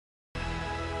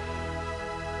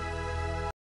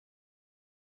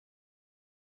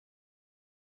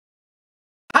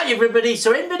Hi everybody,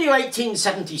 so in video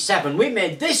 1877 we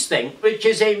made this thing, which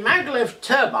is a maglev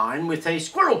turbine with a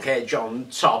squirrel cage on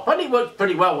top, and it works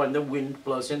pretty well when the wind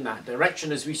blows in that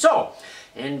direction, as we saw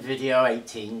in video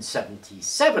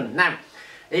 1877. Now,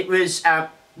 it was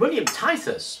William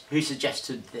Tithus who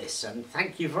suggested this, and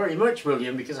thank you very much,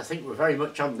 William, because I think we're very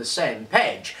much on the same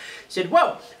page. He said,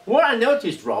 well, what I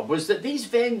noticed, Rob, was that these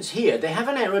vanes here, they have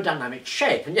an aerodynamic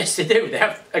shape, and yes they do, they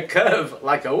have a curve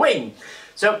like a wing.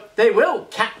 So they will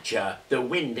capture the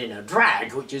wind in a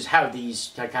drag, which is how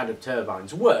these kind of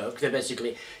turbines work. They're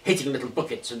basically hitting little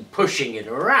buckets and pushing it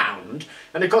around.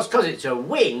 And of course, because it's a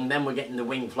wing, then we're getting the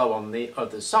wing flow on the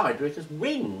other side, because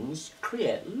wings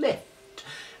create lift.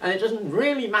 And it doesn't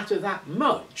really matter that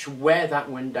much where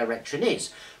that wind direction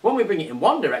is. When we bring it in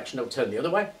one direction, it'll turn the other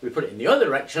way. We put it in the other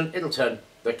direction, it'll turn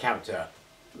the counter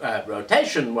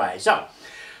rotation way. So,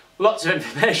 lots of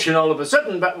information all of a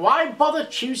sudden, but why bother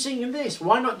choosing this?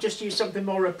 Why not just use something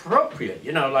more appropriate?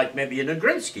 You know, like maybe an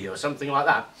Agrinsky or something like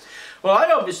that. Well, I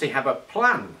obviously have a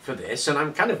plan for this, and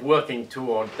I'm kind of working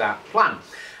toward that plan.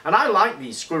 And I like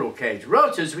these squirrel cage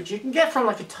rotors, which you can get from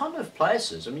like a ton of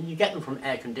places. I mean, you get them from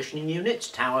air conditioning units,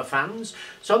 tower fans.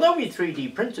 So although we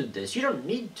 3D printed this, you don't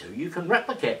need to. You can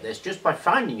replicate this just by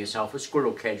finding yourself a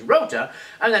squirrel cage rotor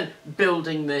and then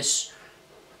building this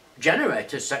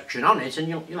generator section on it, and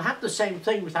you'll have the same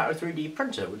thing without a 3D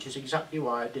printer, which is exactly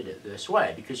why I did it this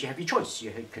way, because you have your choice.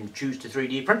 You can choose to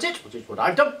 3D print it, which is what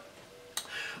I've done,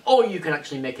 or you can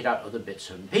actually make it out of other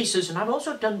bits and pieces. And I've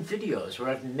also done videos where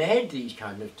I've made these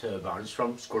kind of turbines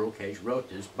from squirrel cage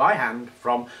rotors by hand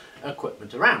from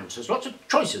equipment around. So there's lots of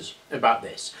choices about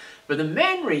this. But the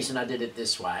main reason I did it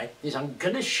this way is I'm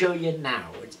going to show you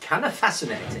now. It's kind of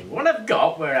fascinating. What I've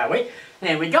got, where are we?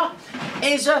 Here we go,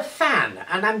 is a fan.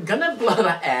 And I'm going to blow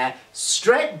that air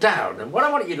straight down. And what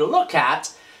I want you to look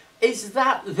at is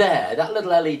that there, that little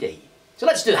LED. So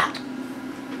let's do that.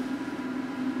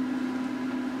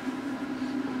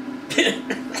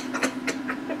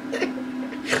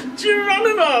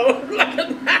 Geronimo! Look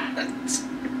at that!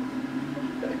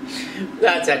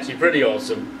 That's actually pretty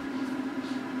awesome.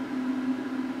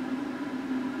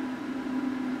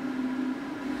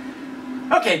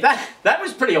 Okay, that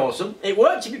was pretty awesome. It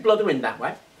works if you blow the wind that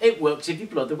way. It works if you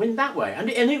blow the wind that way. And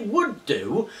it would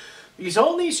do, because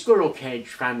all these squirrel cage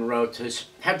fan rotors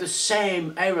have the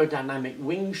same aerodynamic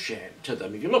wing shape to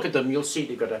them. If you look at them, you'll see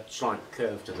they've got a slight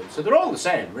curve to them. So they're all the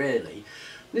same, really.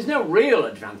 There's no real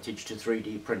advantage to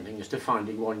 3D printing as to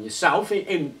finding one yourself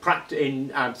in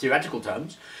theoretical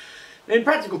terms. In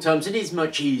practical terms, it is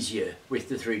much easier with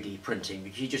the 3D printing,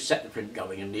 because you just set the print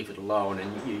going and leave it alone,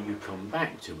 and you come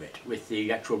back to it. With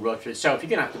the actual rotor itself, you're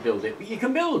going to have to build it, but you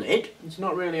can build it. It's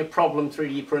not really a problem,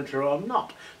 3D printer or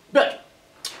not. But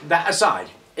that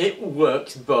aside, it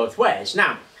works both ways.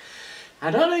 Now, I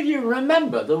don't know if you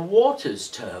remember the Waters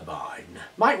turbine.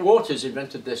 Mike Waters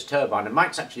invented this turbine, and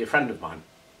Mike's actually a friend of mine.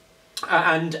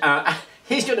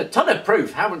 He's got a ton of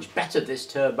proof how much better this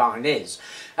turbine is.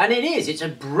 And it is. It's a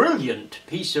brilliant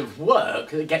piece of work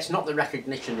that gets not the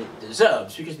recognition it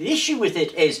deserves, because the issue with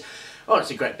it is, oh,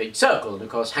 it's a great big circle, and of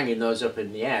course hanging those up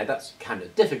in the air, that's kind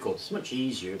of difficult. It's much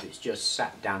easier if it's just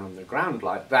sat down on the ground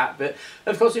like that, but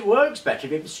of course it works better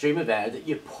if you have a stream of air that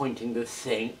you're pointing the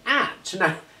thing at.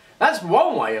 Now, that's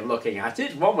one way of looking at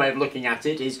it. One way of looking at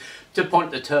it is to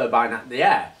point the turbine at the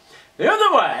air. The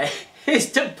other way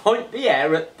is to point the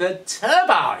air at the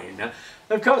turbine.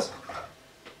 Of course,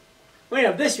 we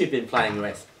have this we've been playing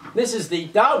with. This is the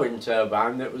Darwin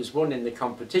turbine that was won in the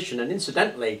competition, and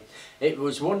incidentally, it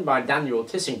was won by Daniel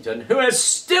Tissington, who has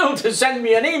still to send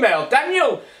me an email.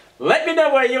 Daniel, let me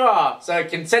know where you are so I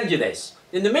can send you this.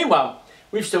 In the meanwhile,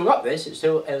 we've still got this. It's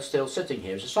still sitting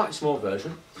here. It's a slightly small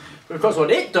version. But of course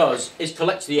what it does is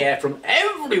collects the air from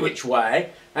every which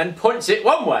way and points it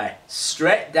one way,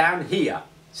 straight down here.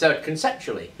 So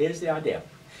conceptually, here's the idea.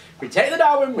 We take the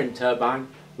Darwin wind turbine,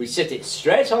 we sit it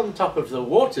straight on top of the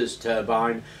Waters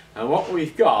turbine, and what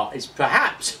we've got is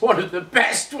perhaps one of the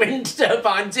best wind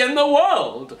turbines in the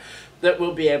world that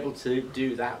we'll be able to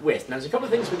do that with. Now, there's a couple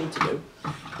of things we need to do.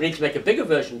 We need to make a bigger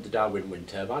version of the Darwin wind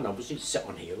turbine, obviously sit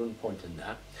on here and point in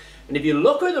there. And if you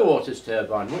look at the Waters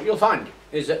turbine, what you'll find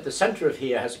is that the centre of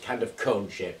here has a kind of cone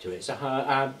shape to it. It's a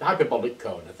hyperbolic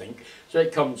cone, I think. So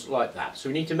it comes like that. So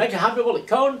we need to make a hyperbolic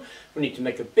cone. We need to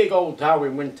make a big old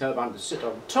Darwin wind turbine to sit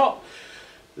on top.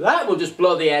 That will just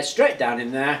blow the air straight down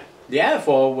in there. The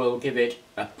airflow will give it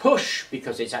a push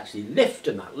because it's actually lift,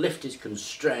 and that lift is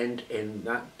constrained in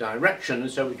that direction.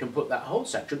 So we can put that whole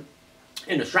section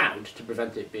in a shroud to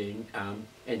prevent it being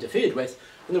interfered with,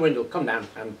 and the wind will come down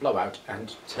and blow out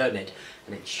and turn it,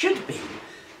 and it should be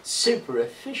super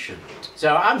efficient.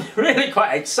 So I'm really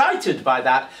quite excited by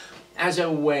that as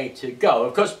a way to go.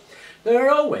 Of course, there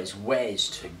are always ways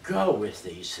to go with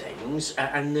these things,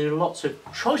 and there are lots of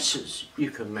choices you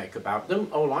can make about them.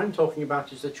 All I'm talking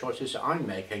about is the choices I'm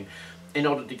making in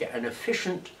order to get an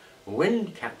efficient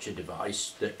wind capture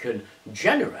device that can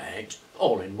generate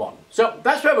all in one. So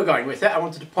that's where we're going with it. I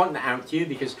wanted to point that out to you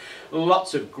because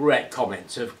lots of great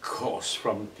comments, of course,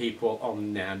 from people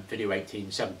on video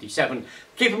 1877.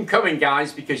 Keep them coming,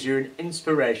 guys, because you're an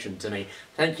inspiration to me.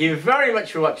 Thank you very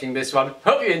much for watching this one.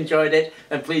 Hope you enjoyed it,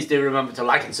 and please do remember to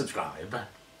like and subscribe.